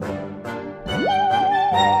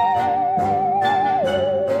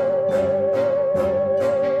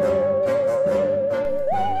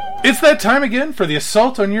It's that time again for the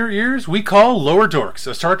assault on your ears we call Lower Dorks,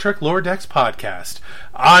 a Star Trek Lower Decks podcast.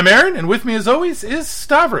 I'm Aaron, and with me as always is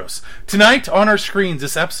Stavros. Tonight on our screens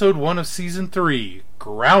is episode 1 of season 3,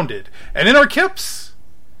 Grounded. And in our kips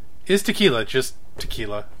is tequila, just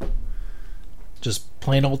tequila. Just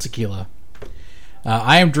plain old tequila.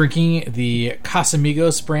 I am drinking the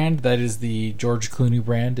Casamigos brand. That is the George Clooney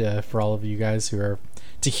brand for all of you guys who are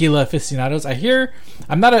tequila aficionados. I hear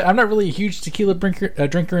I'm not really a huge tequila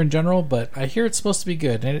drinker in general, but I hear it's supposed to be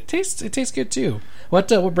good, and it tastes good too. What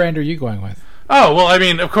brand are you going with? Oh, well, I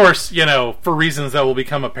mean, of course, for reasons that will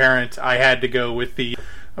become apparent, I had to go with the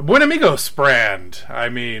Buenamigos brand. I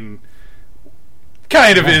mean,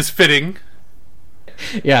 kind of is fitting.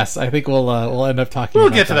 Yes, I think we'll end up talking. We'll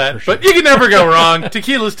about get to that, sure. But you can never go wrong.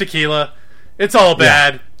 Tequila's tequila. It's all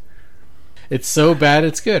bad. Yeah. It's so bad,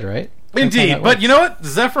 it's good, right? Indeed, but you know what?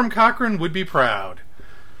 Zephram Cochrane would be proud.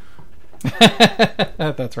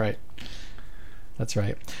 That's right.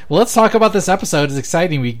 Well, let's talk about this episode. It's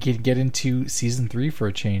exciting. We can get into season 3 for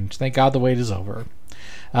a change. Thank God the wait is over.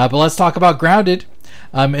 But let's talk about Grounded.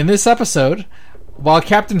 In this episode, while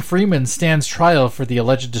Captain Freeman stands trial for the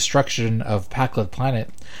alleged destruction of Pakled Planet,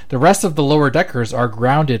 the rest of the lower deckers are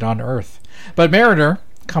grounded on Earth. But Mariner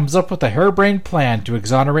comes up with a harebrained plan to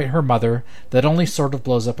exonerate her mother that only sort of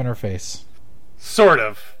blows up in her face. Sort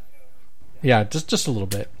of. Yeah, just a little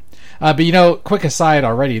bit. But quick aside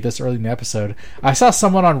already, this early in the episode, I saw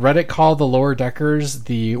someone on Reddit call the lower deckers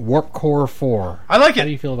the Warp Core 4. I like it. How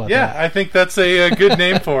do you feel about that? Yeah, I think that's a good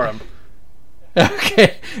name for them.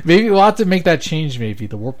 Okay, maybe we'll have to make that change, maybe,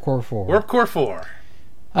 the Warp Core 4. Warp Core 4.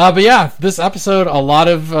 But yeah, this episode, a lot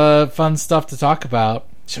of fun stuff to talk about.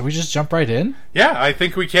 Should we just jump right in? Yeah, I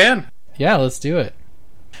think we can. Yeah, let's do it.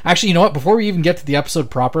 Actually, you know what? Before we even get to the episode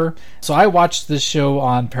proper, so I watched this show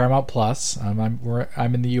on Paramount Plus. I'm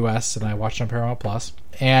in the U.S. and I watched it on Paramount Plus.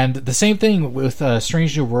 And the same thing with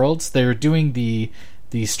Strange New Worlds. They're doing the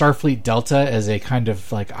Starfleet Delta as a kind of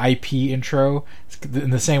like IP intro,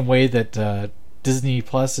 in the same way that Disney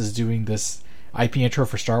Plus is doing this IP intro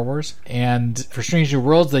for Star Wars. And for Strange New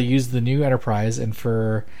Worlds, they use the new Enterprise, and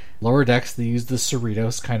for Lower Decks, they use the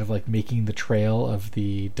Cerritos, kind of like making the trail of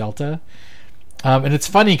the Delta. And it's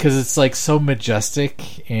funny because it's like so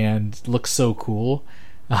majestic and looks so cool.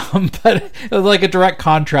 But like a direct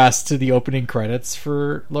contrast to the opening credits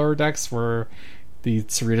for Lower Decks, where the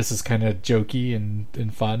Cerritos is kind of jokey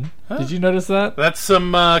and fun. Huh? Did you notice that? That's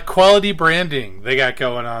some quality branding they got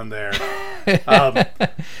going on there.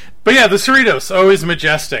 But yeah, the Cerritos, always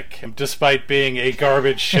majestic, despite being a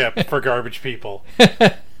garbage ship for garbage people.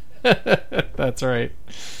 That's right.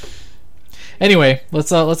 Anyway,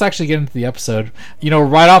 let's actually get into the episode.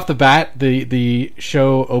 Right off the bat, the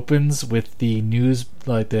show opens with the news,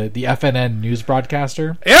 like the FNN news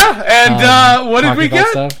broadcaster. Yeah, and what did we get?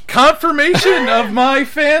 Stuff. Confirmation of my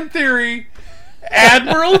fan theory.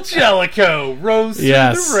 Admiral Jellicoe rose through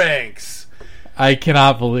the ranks. I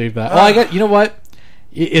cannot believe that. Well, you know what?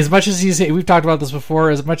 As much as we've talked about this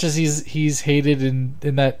before, as much as he's hated in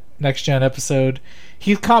that Next Gen episode,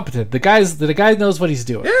 he's competent. The guy knows what he's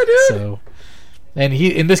doing. Yeah, dude. So. And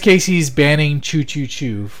in this case, he's banning Choo Choo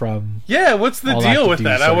Choo from. Yeah, what's the deal with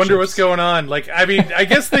that? I wonder what's going on. I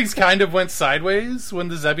guess things kind of went sideways when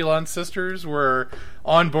the Zebulon sisters were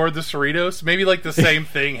on board the Cerritos. Maybe the same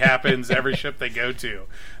thing happens every ship they go to.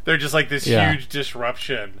 They're just this huge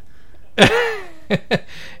disruption.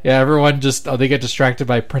 Yeah, everyone they get distracted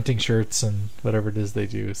by printing shirts and whatever it is they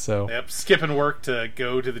do. So. Yep, skipping work to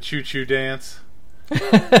go to the Choo Choo dance.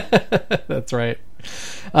 That's right.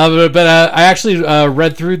 But I actually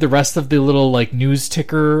read through the rest of the little news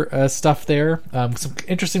ticker stuff there. Some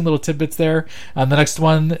interesting little tidbits there. The next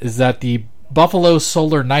one is that the Buffalo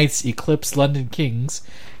Solar Knights eclipsed London Kings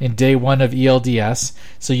in day 1 of ELDS.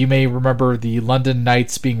 So you may remember the London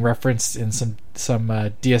Knights being referenced in some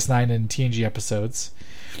DS9 and TNG episodes.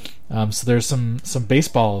 So there's some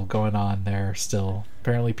baseball going on there still.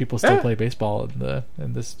 Apparently people still play baseball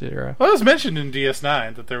in this era. Well, it was mentioned in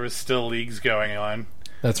DS9 that there was still leagues going on.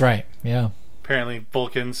 That's right, yeah. Apparently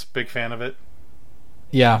Vulcan's big fan of it.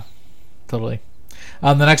 Yeah, totally.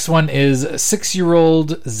 The next one is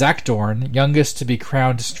 6-year-old Zach Dorn, youngest to be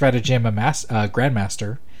crowned Stratagema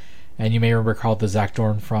Grandmaster. And you may recall the Zach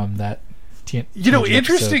Dorn from that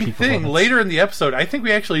interesting thing, later in the episode, I think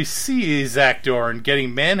we actually see Zach Dorn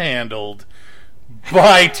getting manhandled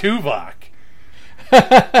by Tuvok.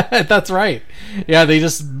 That's right. Yeah, they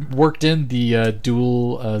just worked in the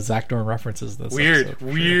dual Zach Dorn references.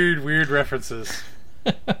 Weird references.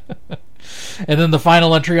 And then the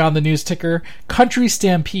final entry on the news ticker: Country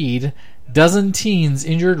Stampede. Dozen teens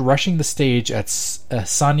injured rushing the stage at a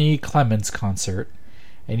Sonny Clements concert.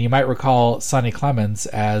 And you might recall Sonny Clemens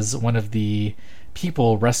as one of the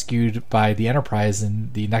people rescued by the Enterprise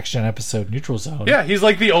in the Next Gen episode Neutral Zone. Yeah, he's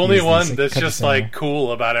like the only one that's just like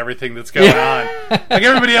cool about everything that's going on. Like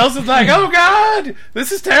everybody else is like, oh God,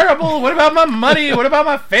 this is terrible. What about my money? What about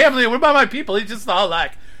my family? What about my people? He's just all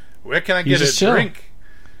like, where can I get a drink?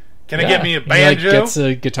 Can I get me a banjo? He gets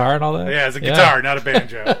a guitar and all that? Yeah, it's a guitar, not a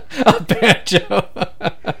banjo. A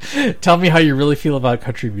banjo. Tell me how you really feel about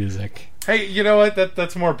country music. Hey, you know what?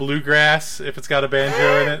 That's more bluegrass if it's got a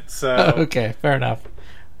banjo in it. So okay, fair enough.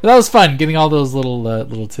 But that was fun, getting all those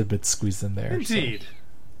little tidbits squeezed in there. Indeed. So.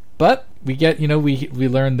 But we get, we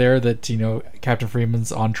learned there that, Captain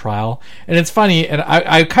Freeman's on trial. And it's funny, and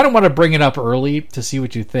I kind of want to bring it up early to see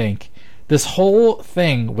what you think. This whole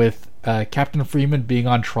thing with Captain Freeman being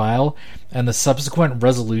on trial and the subsequent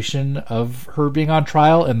resolution of her being on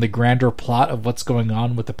trial and the grander plot of what's going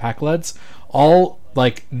on with the Pakleds, all,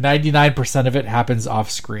 99% of it happens off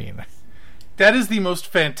screen. That is the most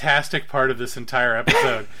fantastic part of this entire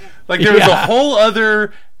episode. There was a whole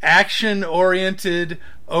other action-oriented,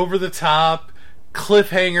 over-the-top,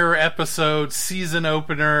 cliffhanger episode, season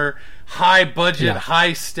opener, high budget,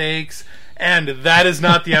 high stakes, and that is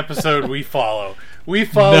not the episode we follow. We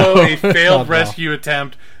follow a failed rescue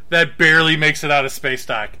attempt that barely makes it out of space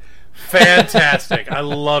dock. Fantastic. I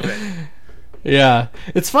love it. Yeah.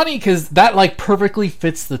 It's funny because that perfectly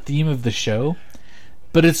fits the theme of the show.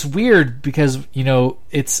 But it's weird because,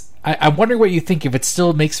 I'm wondering what you think if it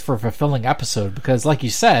still makes for a fulfilling episode. Because, like you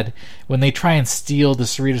said, when they try and steal the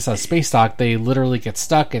Cerritos out of space dock, they literally get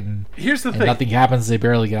stuck and here's the thing. Nothing happens. They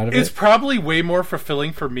barely get out of it. It's probably way more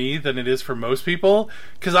fulfilling for me than it is for most people.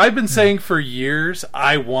 Because I've been saying for years,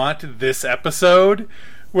 I want this episode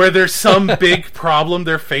where there's some big problem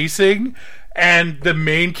they're facing and the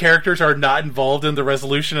main characters are not involved in the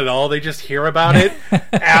resolution at all. They just hear about it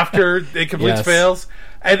after it completes fails.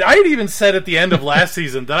 And I had even said at the end of last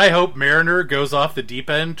season that I hope Mariner goes off the deep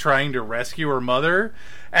end trying to rescue her mother.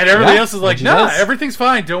 And everybody else is like, nah, everything's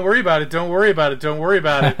fine. Don't worry about it. Don't worry about it. Don't worry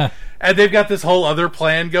about it. And they've got this whole other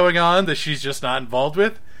plan going on that she's just not involved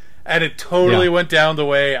with. And it totally went down the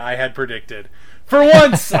way I had predicted. For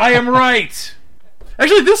once, I am right.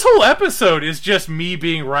 Actually, this whole episode is just me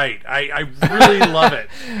being right. I really love it.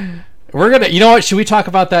 We're gonna, you know what? Should we talk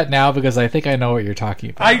about that now? Because I think I know what you're talking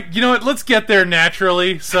about. You know what? Let's get there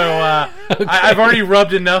naturally. So okay. I've already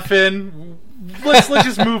rubbed enough in. Let's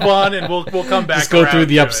just move on, and we'll come back. Just go through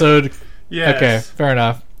the episode. Yeah. Okay, fair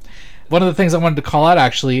enough. One of the things I wanted to call out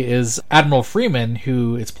actually is Admiral Freeman,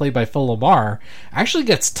 who is played by Phil LaMarr, actually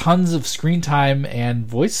gets tons of screen time and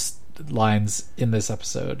voice lines in this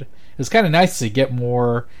episode. It's kind of nice to get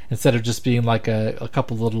more instead of just being like a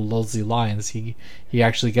couple little lousy lines. He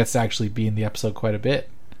actually gets to actually be in the episode quite a bit.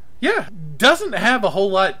 Yeah, doesn't have a whole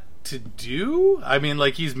lot to do. I mean,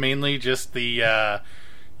 he's mainly just the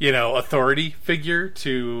authority figure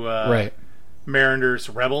to Mariner's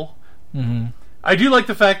rebel. Mm-hmm. I do like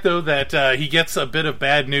the fact though that he gets a bit of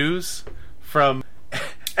bad news from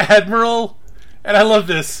Admiral, and I love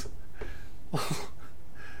this.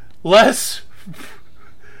 Less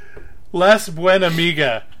buen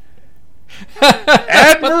amiga.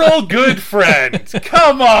 Admiral Goodfriend.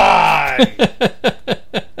 Come on!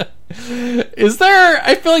 Is there...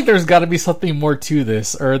 I feel like there's got to be something more to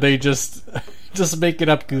this, or are they just making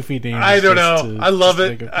up goofy names? I don't know. I love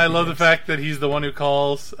it. I love the fact that he's the one who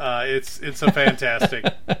calls. It's a fantastic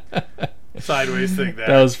sideways thing there.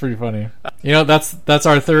 That was pretty funny. That's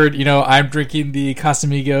our third. I'm drinking the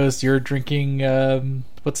Casamigos. You're drinking...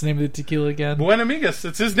 what's the name of the tequila again? Buen Amigas.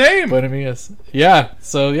 It's his name. Buen Amigas. Yeah.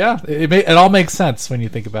 So yeah, it all makes sense when you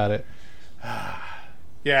think about it.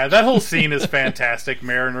 Yeah, that whole scene is fantastic.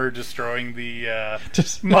 Mariner destroying the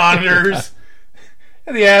monitors,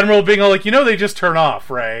 and the Admiral being all like, they just turn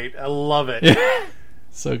off, right? I love it. Yeah.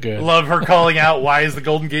 So good. Love her calling out, why is the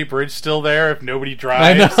Golden Gate Bridge still there if nobody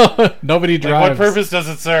drives? I know. Nobody drives. What purpose does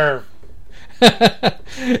it serve?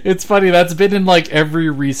 It's funny. That's been in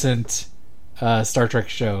every recent Star Trek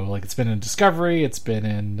show. It's been in Discovery, it's been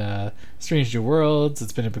in Strange New Worlds,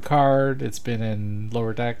 it's been in Picard, it's been in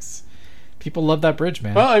Lower Decks. People love that bridge,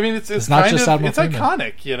 man. Well, I mean, it's not just it's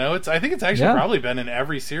iconic. I think it's actually probably been in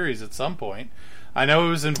every series at some point. I know it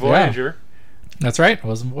was in Voyager. Yeah. That's right, it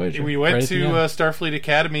was in Voyager. We went to Starfleet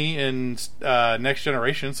Academy in Next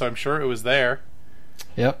Generation, so I'm sure it was there.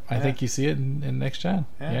 Yep, I think you see it in Next Gen.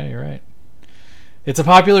 Yeah, you're right. It's a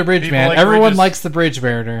popular bridge, People man. like Everyone bridges. likes the bridge,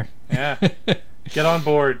 Mariner. Yeah. Get on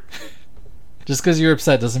board. Just because you're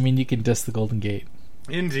upset doesn't mean you can diss the Golden Gate.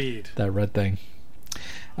 Indeed. That red thing.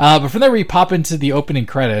 But from there we pop into the opening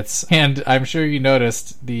credits, and I'm sure you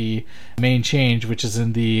noticed the main change, which is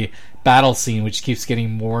in the battle scene, which keeps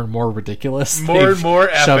getting more and more ridiculous. More and more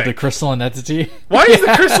epic. Shoved the crystalline entity. Why is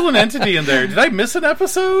the crystalline entity in there? Did I miss an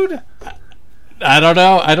episode? I don't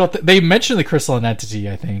know. They mentioned the crystalline entity,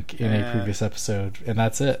 I think, in a previous episode, and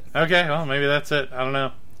that's it. Okay, well, maybe that's it. I don't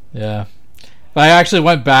know. Yeah. But I actually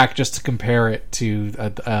went back just to compare it to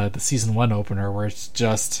the season 1 opener, where it's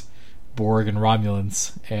just Borg and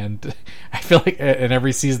Romulans, and I feel like in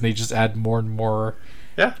every season they just add more and more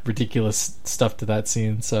ridiculous stuff to that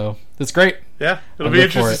scene. So it's great. Yeah, it'll be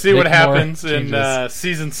interesting to see what happens in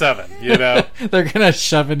season 7. You know, they're gonna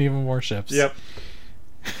shove in even more ships. Yep.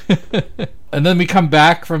 And then we come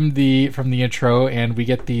back from the intro, and we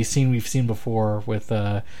get the scene we've seen before with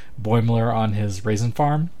Boimler on his raisin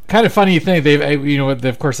farm. Kind of funny thing.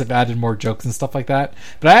 Of course, they've added more jokes and stuff like that.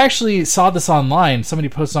 But I actually saw this online. Somebody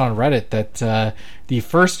posted on Reddit that the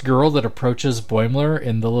first girl that approaches Boimler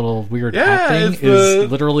in the little weird hat thing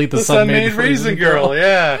is literally the Sun-Made Raisin Girl.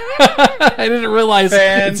 Yeah, I didn't realize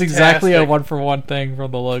Fantastic. It's exactly a 1-for-1 thing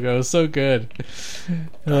from the logo. So good.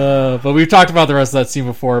 But we've talked about the rest of that scene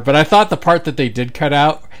before. But I thought the part that they did cut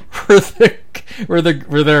out where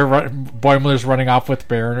Boimler's running off with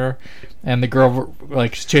Mariner, and the girl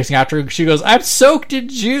like chasing after him, she goes, "I'm soaked in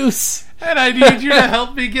juice, and I need you to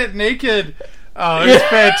help me get naked." Oh, it was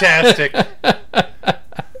fantastic.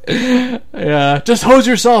 Yeah, just hose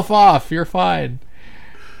yourself off. You're fine.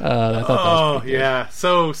 I thought that was pretty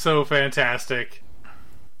good. So fantastic.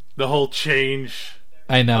 The whole change.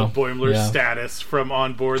 I know of Boimler's status from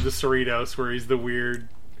on board the Cerritos, where he's the weird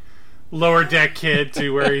lower deck kid, to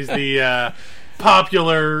where he's the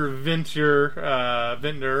popular vintner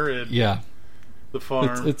in the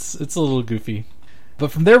farm. It's a little goofy,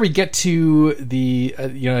 but from there we get to the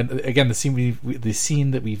again the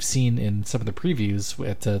scene that we've seen in some of the previews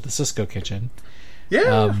at the Cisco kitchen.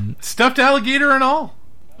 Yeah, stuffed alligator and all.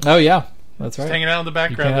 Oh yeah, that's right. Just hanging out in the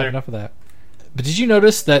background you can't there. Have enough of that. But did you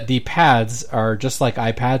notice that the pads are just like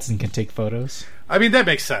iPads and can take photos? I mean, that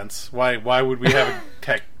makes sense. Why would we have a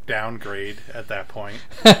tech downgrade at that point?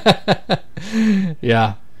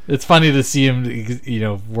 Yeah, it's funny to see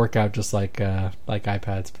him, work out just like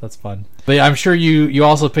iPads. But that's fun. But yeah, I'm sure you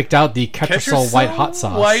also picked out the Ketracel white hot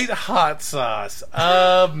sauce. White hot sauce,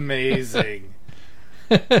 amazing.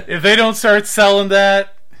 If they don't start selling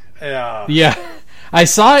that, yeah. I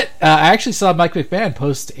saw it. I actually saw Mike McMahon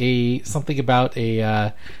post something about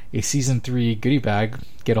a season 3 goodie bag.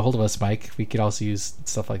 Get a hold of us, Mike. We could also use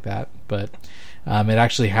stuff like that. But it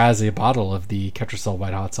actually has a bottle of the Ketracel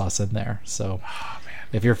white hot sauce in there. So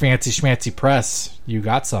if you're fancy schmancy press, you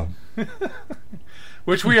got some.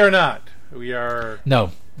 Which we are not. We are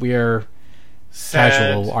sad,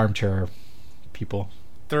 casual armchair people,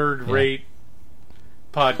 third-rate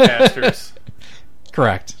podcasters.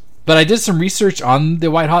 Correct. But I did some research on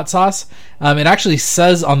the white hot sauce. It actually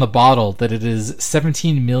says on the bottle that it is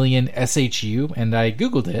 17 million SHU, and I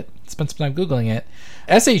Googled it, spent some time Googling it.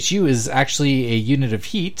 SHU is actually a unit of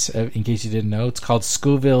heat, in case you didn't know. It's called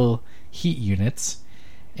Scoville Heat Units.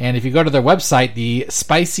 And if you go to their website, the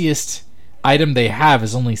spiciest item they have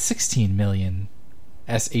is only 16 million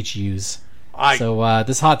SHUs. So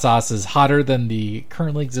this hot sauce is hotter than the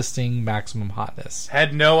currently existing maximum hotness.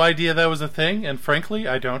 Had no idea that was a thing, and frankly,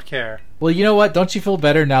 I don't care. Well, you know what? Don't you feel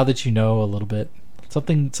better now that you know a little bit?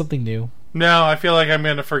 Something new. No, I feel like I'm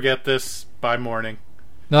going to forget this by morning.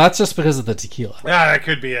 No, that's just because of the tequila. That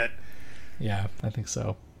could be it. Yeah, I think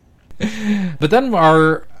so. But then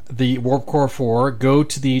the Warp Core 4 go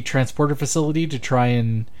to the transporter facility to try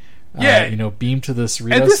and beam to the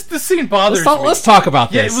Cerritos. And this scene bothers me. Let's talk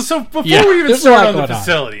about this. Yeah, so before we even start on the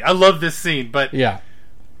facility, I love this scene, but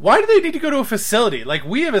why do they need to go to a facility? Like,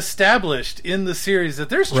 we have established in the series that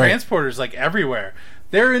there's transporters like everywhere.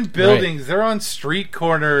 They're in buildings, they're on street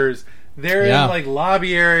corners, they're in like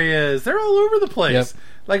lobby areas, they're all over the place. Yep.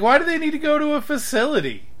 Like, why do they need to go to a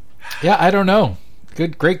facility? Yeah, I don't know.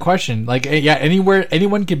 Great question. Like, anywhere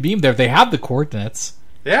anyone can beam there. They have the coordinates.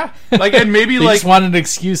 Yeah, like, and maybe they like just want an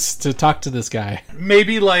excuse to talk to this guy.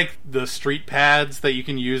 Maybe like the street pads that you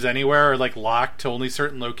can use anywhere are like locked to only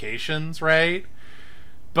certain locations, right?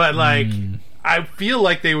 But like, I feel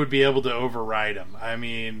like they would be able to override them. I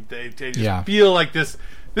mean, they just feel like this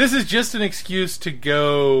is just an excuse to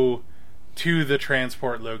go to the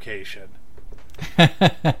transport location.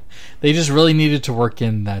 They just really needed to work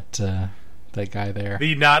in that guy there.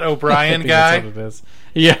 The not O'Brien guy? That's what it is.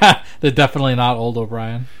 Yeah, the definitely not old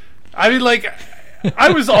O'Brien. I mean, like,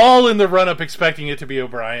 I was all in the run-up expecting it to be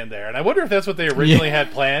O'Brien there, and I wonder if that's what they originally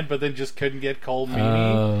had planned, but then just couldn't get Cole Meany.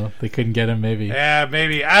 Oh, they couldn't get him, maybe. Yeah,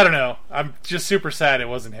 maybe. I don't know. I'm just super sad it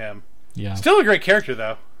wasn't him. Yeah. Still a great character,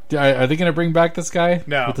 though. Are they going to bring back this guy?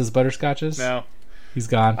 No. With his butterscotches? No. He's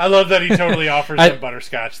gone. I love that he totally offers them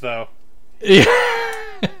butterscotch, though. Yeah.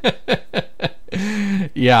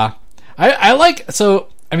 Yeah. I like... So,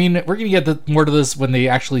 I mean, we're going to get more to this when they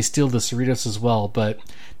actually steal the Cerritos as well, but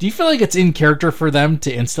do you feel like it's in character for them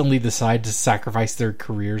to instantly decide to sacrifice their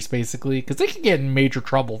careers, basically? Because they can get in major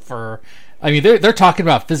trouble for... I mean, they're talking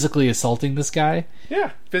about physically assaulting this guy. Yeah,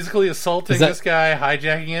 physically assaulting this guy,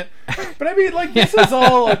 hijacking it. But I mean, like, this is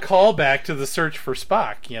all a callback to the search for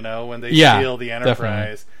Spock, you know, when they steal the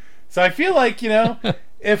Enterprise. Definitely. So I feel like, you know,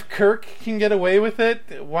 if Kirk can get away with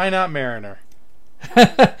it, why not Mariner?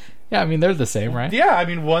 Yeah, I mean, they're the same, right? Yeah, I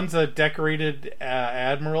mean, one's a decorated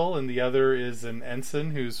admiral, and the other is an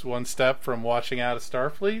ensign who's one step from washing out a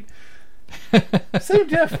Starfleet. Same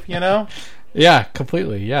diff, you know? Yeah,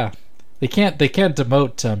 completely, yeah. They can't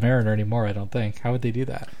demote Mariner anymore, I don't think. How would they do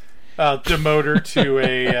that? Demote her to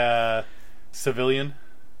a civilian.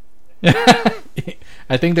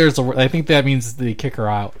 I think that means they kick her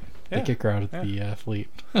out. Yeah. They kick her out of the fleet.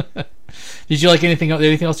 Did you like anything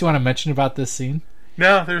else you want to mention about this scene?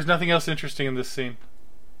 No, there's nothing else interesting in this scene.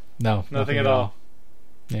 No, nothing at all.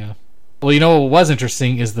 Yeah. Well, you know what was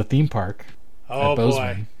interesting is the theme park. Oh, at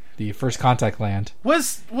Bozeman, boy. The first contact land.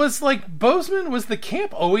 Was like Bozeman, was the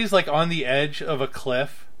camp always like on the edge of a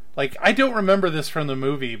cliff? Like, I don't remember this from the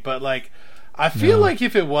movie, but like I feel like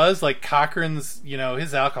if it was, like, Cochrane's, you know,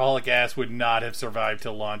 his alcoholic ass would not have survived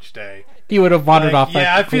till launch day. He would have wandered off.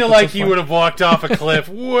 Yeah, I feel like he would have walked off a cliff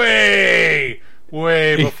way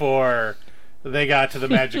before they got to the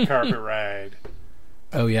magic carpet ride.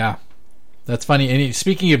 Oh, yeah. That's funny. And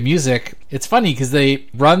speaking of music, it's funny because they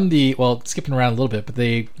run skipping around a little bit, but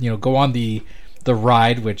they, go on the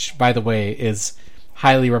ride, which, by the way, is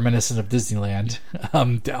highly reminiscent of Disneyland,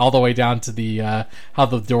 all the way down to the how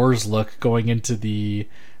the doors look going into the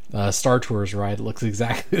Star Tours ride. It looks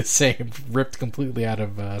exactly the same, ripped completely out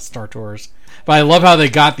of Star Tours. But I love how they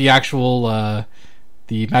got the actual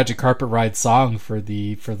the Magic Carpet Ride song for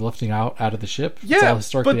the lifting out of the ship. Yeah,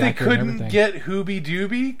 but they couldn't get Hooby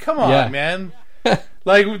Dooby. Come on, man.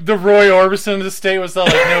 Like, the Roy Orbison estate was all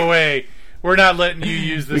like, no way, we're not letting you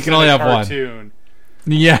use this. We can only have cartoon.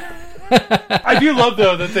 One. Yeah. I do love,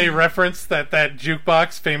 though, that they reference that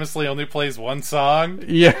jukebox famously only plays one song.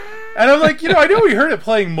 Yeah. And I'm like, I know we heard it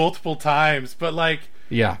playing multiple times, but, like,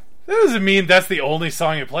 yeah, that doesn't mean that's the only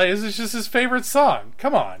song it plays. It's just his favorite song.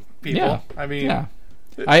 Come on, people. Yeah. I mean... Yeah.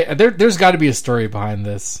 There's got to be a story behind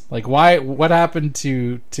this. Like, what happened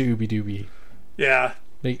to Ooby Dooby? Yeah.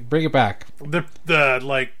 Bring it back. The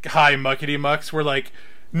like, high muckety mucks were like,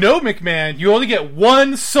 no, McMahon, you only get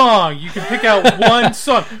one song. You can pick out one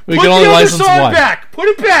song. We Put can only the other license song one. back. Put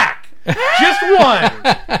it back. Just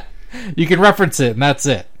one. You can reference it, and that's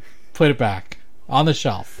it. Put it back on the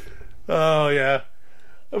shelf. Oh, yeah.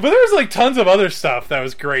 But there was, like, tons of other stuff that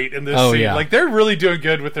was great in this scene. Yeah. Like, they're really doing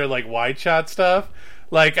good with their, like, wide shot stuff.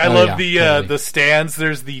 Like, I love the stands.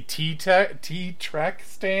 There's the T-Trek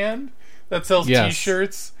stand that sells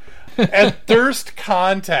T-shirts. And Thirst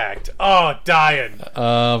Contact. Oh, dying.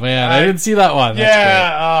 Oh, man. I didn't see that one.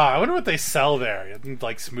 Yeah. I wonder what they sell there.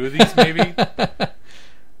 Like, smoothies, maybe?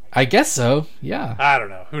 I guess so. Yeah. I don't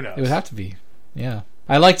know. Who knows? It would have to be. Yeah.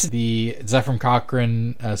 I liked the Zefram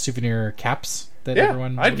Cochrane souvenir caps that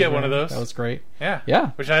everyone... I'd get one of those. That was great. Yeah.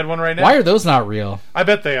 Yeah. Wish I had one right now. Why are those not real? I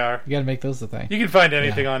bet they are. You gotta make those the thing. You can find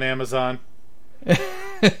anything on Amazon.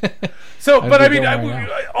 So, but I mean,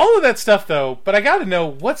 all of that stuff, though, but I gotta know,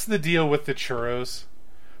 what's the deal with the churros?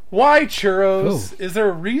 Why churros? Is there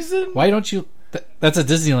a reason? Why don't you... That's a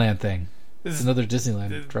Disneyland thing. It's another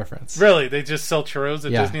Disneyland reference. Really? They just sell churros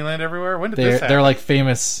at Disneyland everywhere? When did this happen? They're like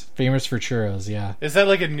famous for churros, yeah. Is that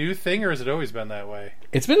like a new thing, or has it always been that way?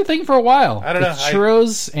 It's been a thing for a while. I don't know.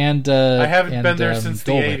 Churros and I haven't been there since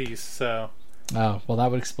Dole the Whip. 80s, so... Oh, well, that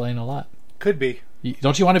would explain a lot. Could be.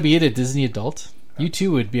 Don't you want to be a Disney adult? You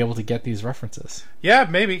too would be able to get these references. Yeah,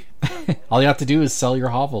 maybe. All you have to do is sell your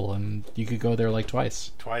hovel, and you could go there like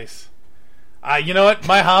twice. You know what?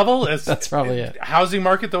 My hovel is... That's probably it. Housing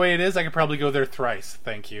market the way it is, I could probably go there thrice.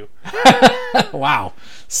 Thank you. Wow.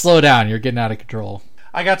 Slow down. You're getting out of control.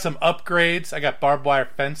 I got some upgrades. I got barbed wire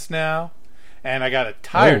fence now. And I got a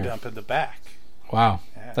tire dump in the back. Wow.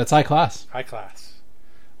 Yeah. That's high class. High class.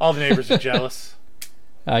 All the neighbors are jealous.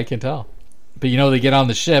 I can tell. But they get on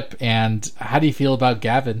the ship, and how do you feel about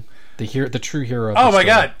Gavin? The true hero of the story.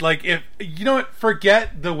 God. Like, if you know what,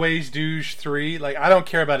 forget the Ways Douche 3. Like, I don't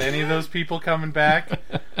care about any of those people coming back.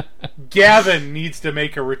 Gavin needs to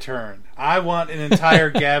make a return. I want an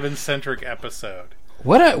entire Gavin-centric episode.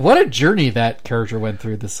 What a journey that character went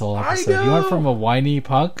through this whole episode. I know. He went from a whiny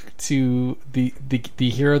punk to the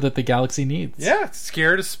hero that the galaxy needs. Yeah,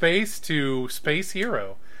 scared of space to space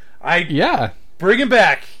hero. Yeah. Bring him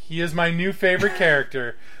back. He is my new favorite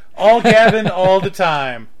character. All Gavin, all the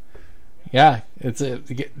time. Yeah,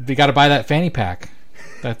 you got to buy that fanny pack.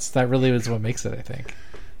 That really is what makes it, I think.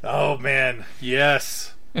 Oh man,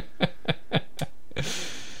 yes.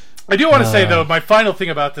 I do want to say though, my final thing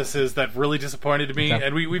about this is that really disappointed me,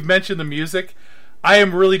 and we've mentioned the music. I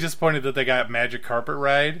am really disappointed that they got Magic Carpet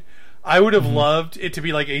Ride. I would have loved it to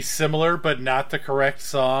be like a similar but not the correct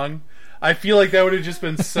song. I feel like that would have just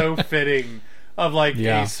been so fitting of like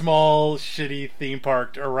a small shitty theme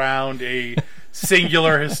park around a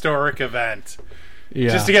singular historic event. Yeah.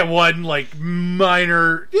 Just to get one like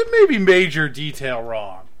minor, maybe major detail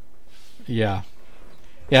wrong. Yeah.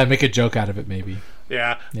 Yeah, make a joke out of it maybe.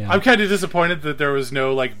 Yeah. I'm kind of disappointed that there was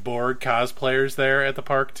no like Borg cosplayers there at the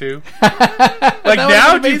park too. Like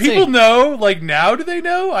now, do people know? Like now, do they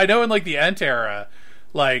know? I know in like the Ent era,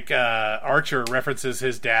 like Archer references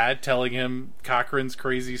his dad telling him Cochrane's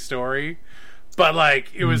crazy story, but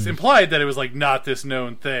like it was implied that it was like not this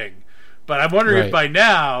known thing. But I'm wondering if by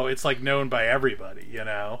now it's like known by everybody. You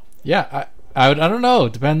know? Yeah. I don't know.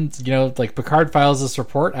 Depends. You know, like Picard files this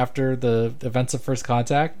report after the events of First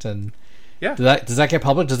Contact, and does that get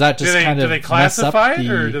public? Does that just do they classify it,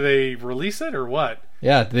 or do they release it, or what?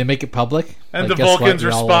 Yeah, do they make it public? And like, the Vulcans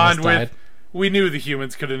respond with, "We knew the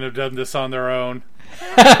humans couldn't have done this on their own."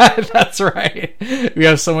 That's right. We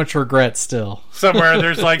have so much regret still. Somewhere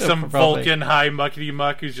there's like some Vulcan high muckety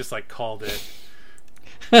muck who's just like called it.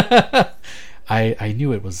 I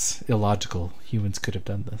knew it was illogical. Humans could have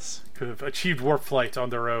done this. Could have achieved warp flight on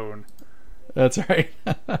their own. That's right.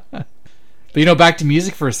 But you know, back to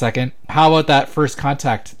music for a second. How about that First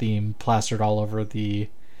Contact theme plastered all over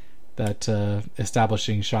that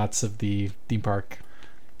establishing shots of the theme park?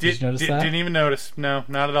 Did you notice that? Didn't even notice. No,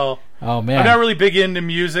 not at all. Oh man, I'm not really big into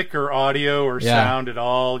music or audio or sound at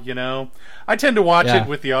all. You know, I tend to watch it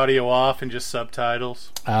with the audio off and just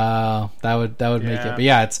subtitles. That would make it. But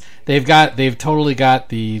yeah, they've totally got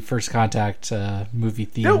the First Contact movie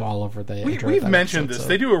theme all over the. We've mentioned this. So.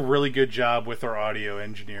 They do a really good job with their audio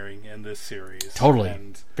engineering in this series. Totally,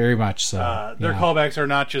 and, very much so. Their callbacks are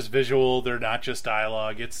not just visual; they're not just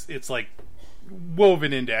dialogue. It's like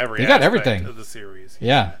woven into every aspect everything of the series.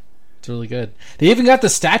 Yeah. It's really good. They even got the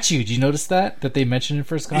statue. Did you notice that they mentioned in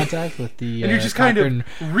First Contact with the and you're just kind of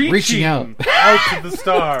reaching out to the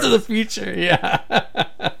stars, to the future. Yeah,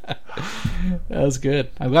 that was good.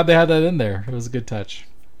 I'm glad they had that in there. It was a good touch.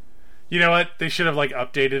 You know what? They should have like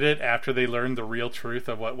updated it after they learned the real truth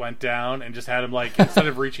of what went down, and just had him like instead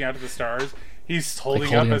of reaching out to the stars, he's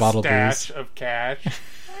holding up a stash of cash.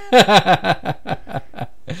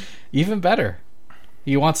 Even better.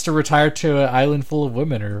 He wants to retire to an island full of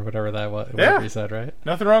women, or whatever that was. Whatever he said, right?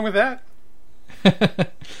 Nothing wrong with that.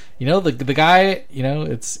 You know, the guy. You know,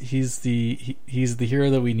 he's the hero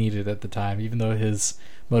that we needed at the time, even though his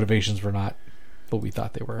motivations were not what we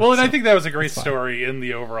thought they were. Well, and I think that was a great story in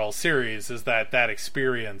the overall series. Is that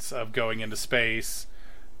experience of going into space,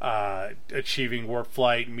 achieving warp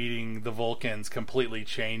flight, meeting the Vulcans, completely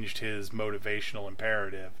changed his motivational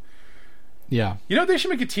imperative. Yeah. You know, they should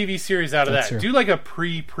make a TV series out of that. True. Do like a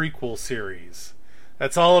prequel series.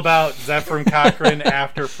 That's all about Zefram Cochrane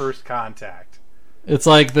after First Contact. It's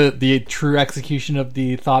like the true execution of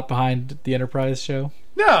the thought behind the Enterprise show?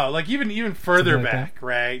 No, like even further back,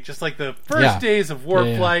 right? Just like the first days of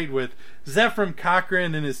warp flight with Zefram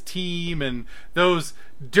Cochrane and his team and those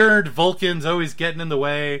darned Vulcans always getting in the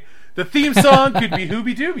way. The theme song could be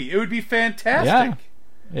Hooby Dooby. It would be fantastic.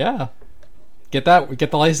 Yeah. Get the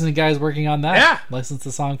licensing guys working on that. Yeah. License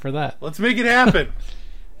the song for that. Let's make it happen.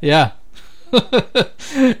 Yeah.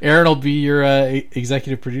 Aaron will be your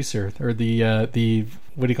executive producer, or the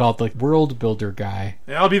what do you call it, the world builder guy.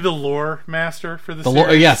 I'll be the lore master for the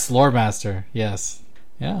series. Yes, lore master. Yes.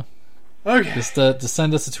 Yeah. Okay. Just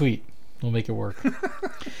send us a tweet. We'll make it work.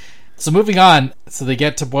 So moving on. So they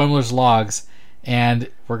get to Boimler's logs. And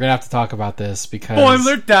we're going to have to talk about this because...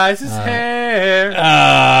 Boimler dyes his hair.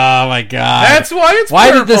 Oh, my God. That's why it's Why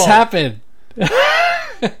purple. Did this happen?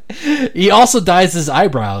 He also dyes his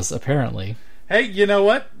eyebrows, apparently. Hey, you know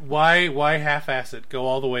what? Why half-ass it? Go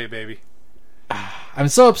all the way, baby. I'm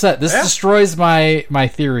so upset. This destroys my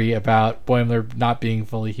theory about Boimler not being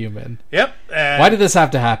fully human. Yep. Why did this have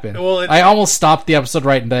to happen? Well, I almost stopped the episode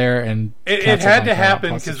right there. And it had to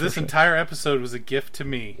happen because this entire episode was a gift to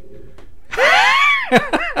me.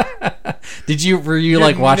 Were you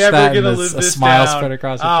like watch that and a smile spread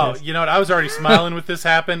across your face? You know what? I was already smiling with this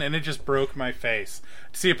happen, and it just broke my face.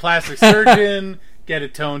 To see a plastic surgeon get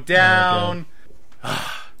it toned down.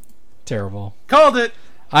 Terrible. Called it.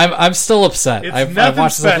 I'm still upset. It's I've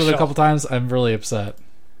watched this episode a couple times. I'm really upset.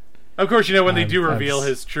 Of course, when they do reveal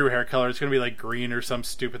his true hair color, it's going to be like green or some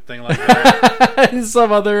stupid thing like that.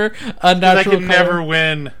 Some other unnatural I can never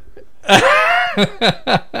win.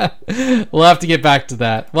 We'll have to get back to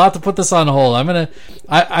that. We'll have to put this on hold.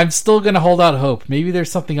 I'm still gonna hold out hope. Maybe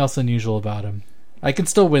there's something else unusual about him. I can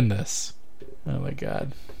still win this. Oh my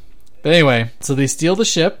god. But anyway, so they steal the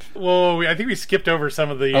ship. Well, I think we skipped over some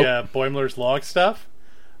of the Boimler's log stuff.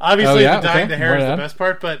 Obviously, the dyeing the hair is the best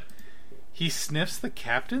part, but he sniffs the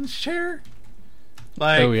captain's chair?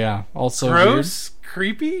 Like, oh yeah. Also gross, weird.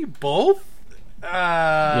 Creepy, both?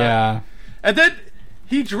 Yeah. And then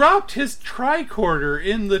he dropped his tricorder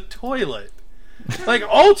in the toilet. Like,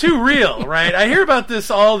 all too real, right? I hear about this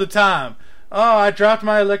all the time. Oh, I dropped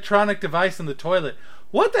my electronic device in the toilet.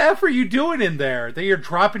 What the F are you doing in there that you're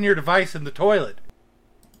dropping your device in the toilet?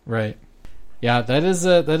 Right. Yeah, that is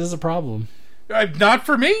a problem. Not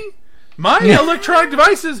for me. My electronic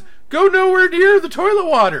devices go nowhere near the toilet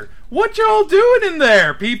water. What y'all doing in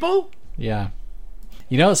there, people? Yeah.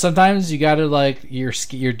 Sometimes you gotta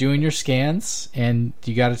you're doing your scans and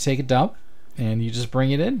you gotta take a dump and you just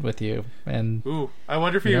bring it in with you. And I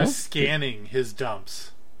wonder if he was scanning his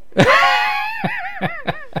dumps.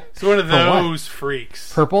 It's one of those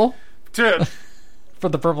freaks. Purple? For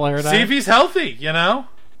the purple hair dye? See if he's healthy,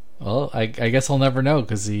 Well, I guess I'll never know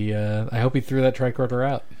because I hope he threw that tricorder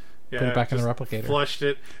out. Yeah, put it back in the replicator. Flushed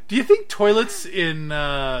it. Do you think toilets in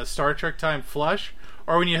Star Trek time flush?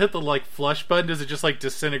 Or when you hit the flush button, does it just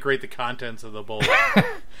disintegrate the contents of the bowl?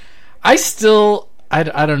 I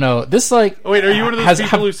don't know. This wait, are you one of those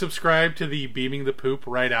people who subscribe to the beaming the poop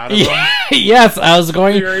right out of them? Yes, I was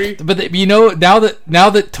going. Theory? But now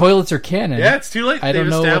that toilets are canon, yeah, it's too late. They've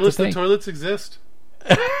established that think. Toilets exist.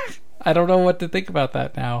 I don't know what to think about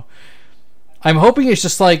that now. I'm hoping it's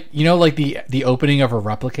just the opening of a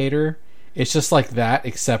replicator. It's just like that,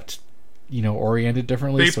 except oriented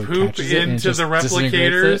differently. They so poop into the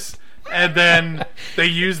replicators, and then they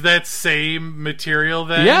use that same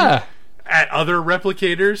material at other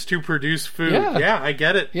replicators to produce food. Yeah, I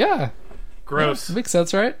get it. Yeah. Gross. Yeah, makes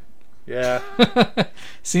sense, right? Yeah.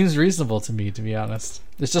 Seems reasonable to me, to be honest.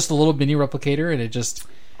 It's just a little mini replicator, and it just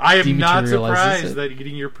I am not surprised that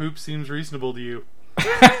eating your poop seems reasonable to you.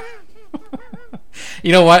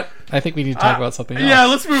 You know what? I think we need to talk about something else. Yeah,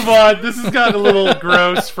 let's move on. This has gotten a little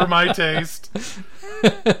gross for my taste.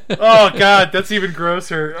 Oh, God, that's even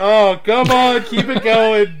grosser. Oh, come on, keep it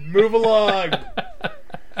going. Move along.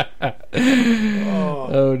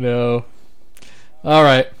 Oh no. All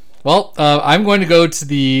right. Well, I'm going to go to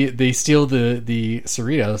they steal the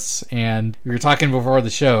Cerritos, and we were talking before the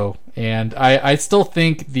show, and I still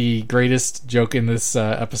think the greatest joke in this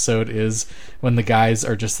episode is when the guys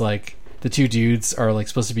are just the two dudes are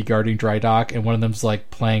supposed to be guarding dry dock, and one of them's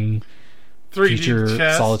playing 3D future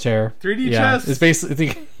chess. Solitaire. 3D chess. It's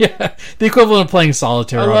basically the equivalent of playing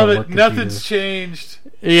Solitaire. I love on a it. work Nothing's changed.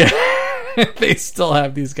 Yeah. They still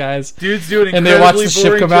have these guys. Dudes doing and they watch incredibly the ship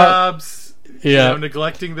boring come jobs. Yeah.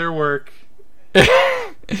 Neglecting their work.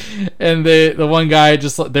 And the one guy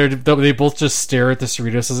they both just stare at the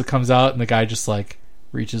Cerritos as it comes out, and the guy just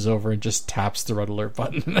reaches over and just taps the red alert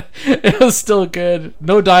button. It was still good.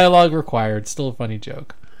 No dialogue required. Still a funny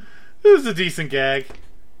joke. It was a decent gag.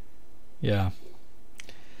 Yeah.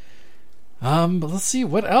 But let's see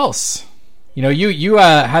what else. You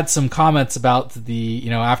had some comments about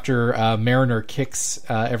after Mariner kicks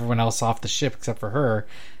everyone else off the ship except for her,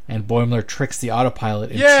 and Boimler tricks the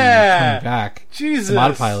autopilot into coming back. Jesus, some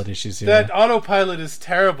autopilot issues here. That autopilot is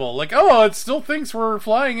terrible. It still thinks we're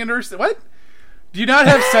flying into what? Do you not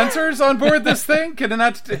have sensors on board this thing? Can it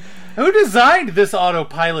not? Who designed this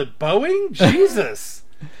autopilot? Boeing? Jesus.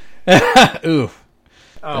 Ooh.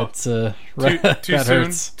 Oh, that's too that soon.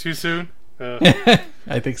 Hurts. Too soon.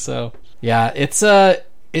 I think so. Yeah, it's autopilot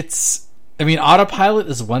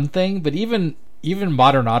is one thing, but even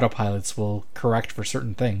modern autopilots will correct for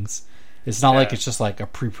certain things. It's not like it's just a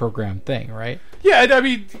pre-programmed thing, right? Yeah, I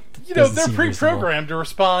mean, they're pre-programmed reasonable to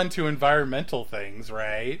respond to environmental things,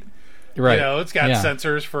 right? Right. It's got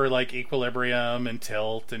sensors for equilibrium and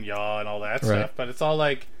tilt and yaw and all that stuff, but it's all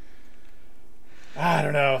I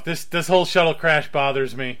don't know. This whole shuttle crash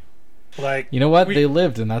bothers me. You know what? They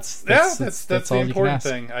lived, and that's the all important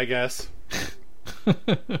thing, I guess.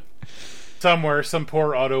 Somewhere, some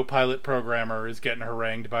poor autopilot programmer is getting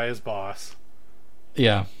harangued by his boss.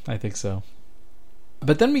 Yeah, I think so.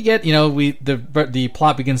 But then we get, the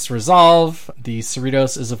plot begins to resolve. The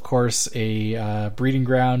Cerritos is, of course, a breeding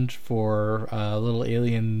ground for little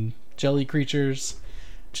alien jelly creatures,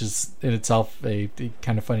 which is in itself a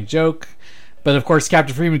kind of funny joke. But of course,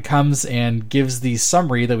 Captain Freeman comes and gives the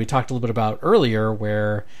summary that we talked a little bit about earlier,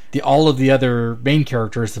 where all of the other main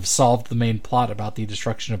characters have solved the main plot about the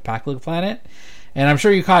destruction of Pakled Planet. And I'm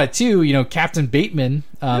sure you caught it too. You know, Captain Bateman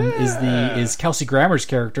is Kelsey Grammer's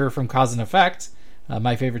character from Cause and Effect,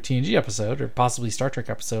 my favorite TNG episode, or possibly Star Trek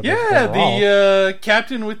episode. Yeah, the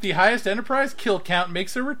captain with the highest Enterprise kill count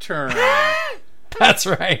makes a return. That's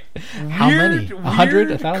right. How many? 100?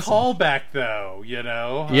 1,000? Callback, though, you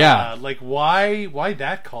know? Yeah. Like, why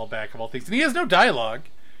that callback of all things? And he has no dialogue.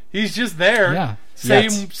 He's just there. Yeah.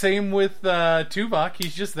 Same with Tuvok.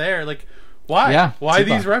 He's just there. Like, why? Yeah, why Tuvok.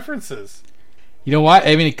 These references? You know what?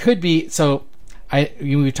 I mean, it could be... So,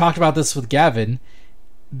 we talked about this with Gavin.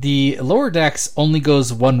 The Lower Decks only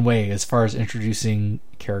goes one way as far as introducing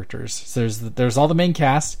characters. So there's all the main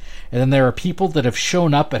cast, and then there are people that have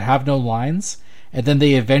shown up but have no lines, and then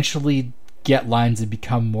they eventually get lines and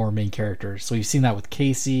become more main characters. So you've seen that with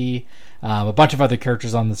Casey, a bunch of other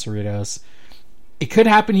characters on the Cerritos. It could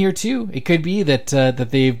happen here too. It could be that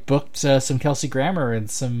they've booked some Kelsey Grammer and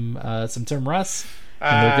some Tim Russ,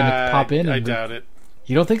 and they're going to pop in. I doubt it.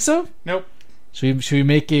 You don't think so? Nope. Should we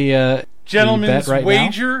make a gentleman's bet right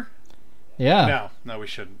wager? Now? Yeah. No, we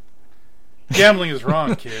shouldn't. Gambling is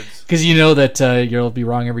wrong, kids. Because you know that you'll be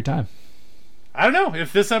wrong every time. I don't know.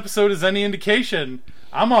 If this episode is any indication,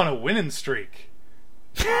 I'm on a winning streak.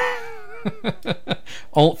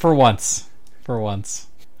 Oh, for once.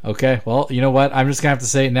 Okay, well, you know what? I'm just going to have to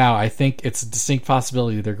say it now. I think it's a distinct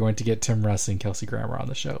possibility they're going to get Tim Russ and Kelsey Grammer on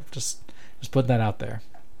the show. Just putting that out there.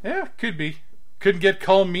 Yeah, could be. Couldn't get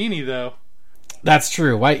Cole Meany, though. That's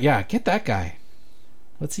true. Why? Yeah, get that guy.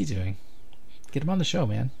 What's he doing? Get him on the show,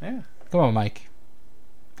 man. Yeah. Come on, Mike.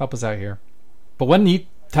 Help us out here. But one neat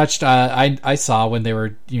touch I saw when they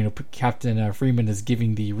were, Captain Freeman is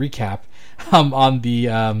giving the recap on the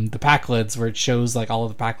Paklids, where it shows like all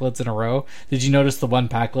of the Paklids in a row. Did you notice the one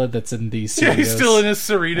Paklid that's in the Cerritos, yeah, he's still in his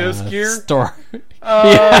Cerritos gear? Store.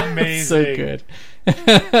 Yeah, amazing. So good.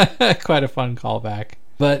 Quite a fun callback.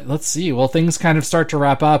 But let's see. Well, things kind of start to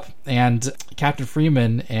wrap up, and Captain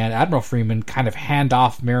Freeman and Admiral Freeman kind of hand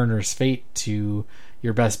off Mariner's fate to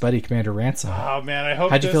your best buddy, Commander Ransom. Oh, man, I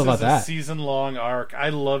hope How'd you this feel about is that? A season-long arc. I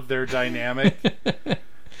love their dynamic.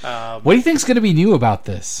 What do you think's going to be new about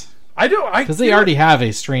this? Because they already have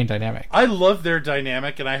a strained dynamic. I love their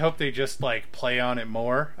dynamic, and I hope they just play on it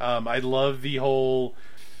more. I love the whole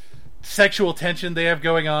sexual tension they have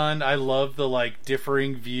going on. I love the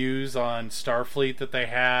differing views on Starfleet that they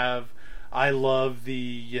have. I love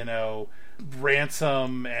the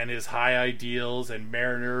Ransom and his high ideals and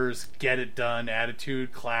Mariner's get it done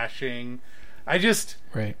attitude clashing.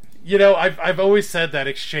 Right. I've always said that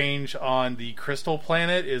exchange on the Crystal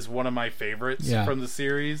Planet is one of my favorites from the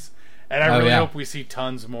series, and I really hope we see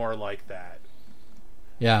tons more like that.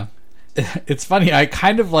 Yeah. It's funny. I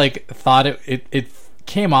kind of thought it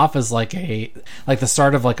came off as the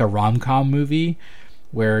start of a rom-com movie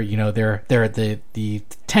where they're the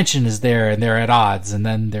tension is there and they're at odds, and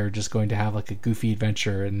then they're just going to have a goofy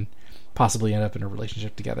adventure and possibly end up in a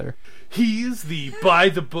relationship together. He's the by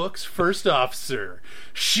the books first officer,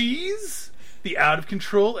 she's the out of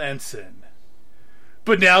control ensign,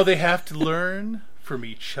 but now they have to learn from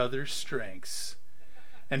each other's strengths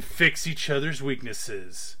and fix each other's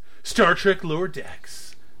weaknesses. Star Trek Lower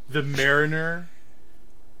Decks, the Mariner.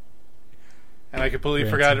 And I completely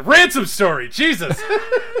forgot it. Ransom story! Jesus!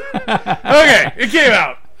 Okay, it came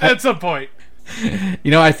out at some point.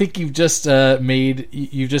 I think you've just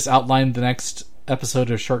you've just outlined the next episode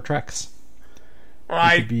of Short Treks.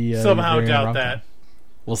 I somehow doubt that.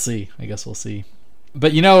 We'll see. I guess we'll see.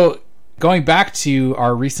 But going back to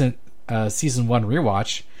our recent season 1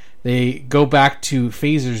 rewatch, they go back to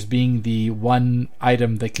phasers being the one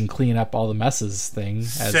item that can clean up all the messes thing.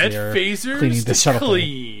 As Set they're phasers cleaning the shuttle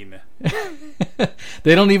clean.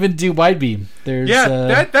 They don't even do wide beam. There's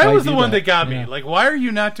that was the one that got me. Why are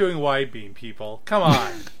you not doing wide beam, people? Come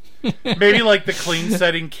on. Maybe the clean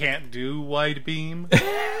setting can't do wide beam.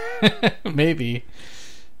 Maybe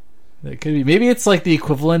it could be. Maybe it's the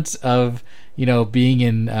equivalent of being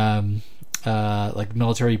in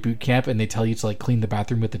military boot camp, and they tell you to clean the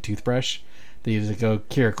bathroom with a toothbrush. They usually go,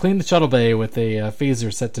 here, clean the shuttle bay with a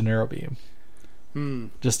phaser set to narrow beam.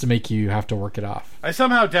 Just to make you have to work it off. I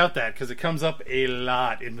somehow doubt that, because it comes up a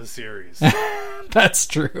lot in the series. That's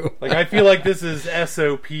true. I feel like this is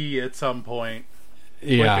SOP at some point.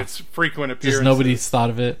 Yeah. It's frequent appearances. Just nobody's thought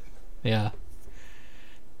of it. Yeah.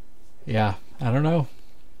 Yeah. I don't know.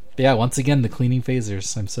 Yeah, once again, the cleaning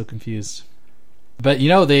phasers. I'm so confused. But,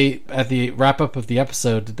 they at the wrap-up of the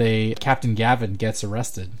episode, Captain Gavin gets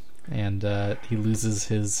arrested. And he loses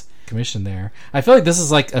his commission there. I feel like this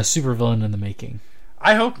is like a supervillain in the making.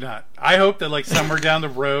 I hope not. I hope that like somewhere down the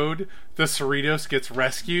road, the Cerritos gets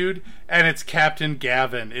rescued, and it's Captain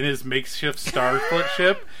Gavin in his makeshift starfleet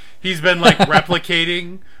ship. He's been like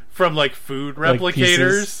replicating from like food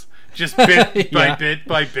replicators, just bit by bit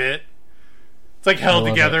by bit. It's like held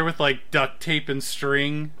together with like duct tape and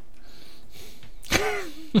string.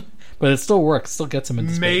 But it still works. Still gets him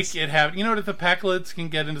into space. Make it happen. You know what? If the Packlids can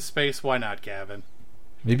get into space, why not Gavin?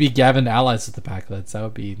 Maybe Gavin allies with the Packlids. That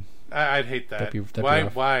would be... I'd hate that. That'd be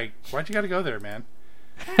Why'd you gotta go there, man?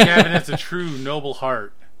 Gavin has a true noble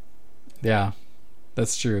heart. Yeah,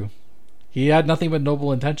 that's true. He had nothing but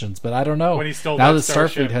noble intentions, but I don't know. When he stole now that that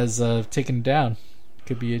Starfleet has taken him down,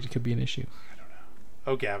 could be an issue. I don't know.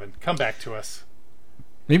 Oh, Gavin, come back to us.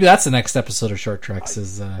 Maybe that's the next episode of Short Treks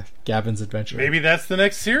is Gavin's adventure. Maybe that's the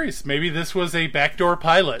next series. Maybe this was a backdoor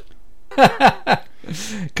pilot.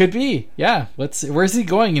 Could be. Yeah. Where's he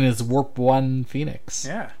going in his Warp 1 Phoenix?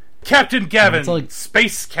 Yeah. Captain Gavin, like,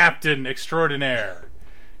 space captain extraordinaire.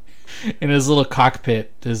 In his little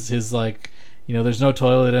cockpit, his like, there's no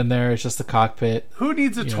toilet in there. It's just the cockpit. Who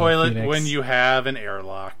needs a toilet when you have an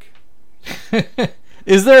airlock?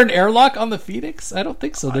 Is there an airlock on the Phoenix? I don't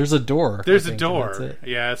think so. There's a door. There's a door.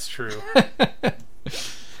 Yeah, that's true.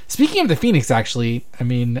 Speaking of the Phoenix, actually, I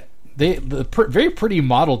mean, very pretty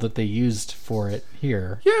model that they used for it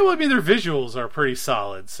here. Yeah, well, I mean, their visuals are pretty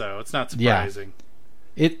solid, so it's not surprising. Yeah.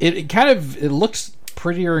 It looks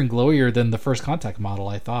prettier and glowier than the First Contact model,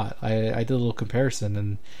 I thought. I did a little comparison,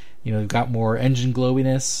 and you've got more engine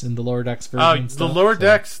glowiness in the Lower Decks version. The Lower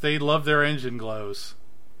Decks, they love their engine glows.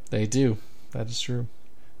 They do. That is true.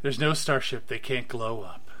 There's no starship they can't glow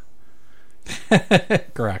up.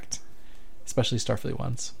 Correct. Especially Starfleet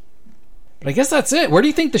ones. But I guess that's it. Where do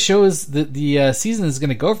you think the show is, the season is going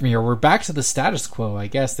to go from here? We're back to the status quo, I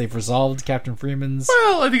guess. They've resolved Captain Freeman's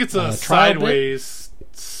Well, I think it's a sideways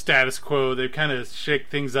status quo. They've kind of shake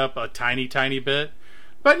things up a tiny, tiny bit.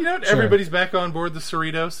 But, you know what? Sure. Everybody's back on board the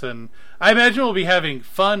Cerritos, and I imagine we'll be having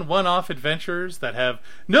fun one-off adventures that have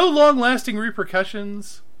no long-lasting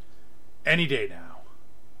repercussions any day now.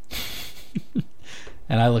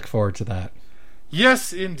 And I look forward to that.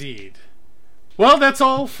 Yes, indeed. Well, that's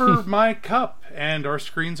all for my cup, and our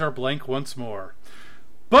screens are blank once more.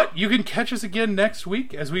 But you can catch us again next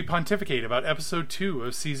week as we pontificate about episode 2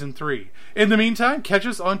 of season 3. In the meantime, catch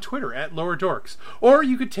us on Twitter at Lower Dorks, or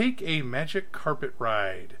you could take a magic carpet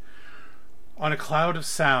ride on a cloud of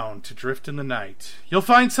sound to drift in the night. You'll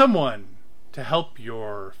find someone to help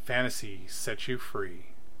your fantasy set you free.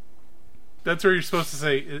 That's where you're supposed to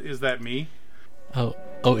say, is that me? Oh,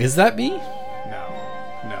 is that me?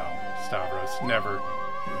 No, Stavros, never.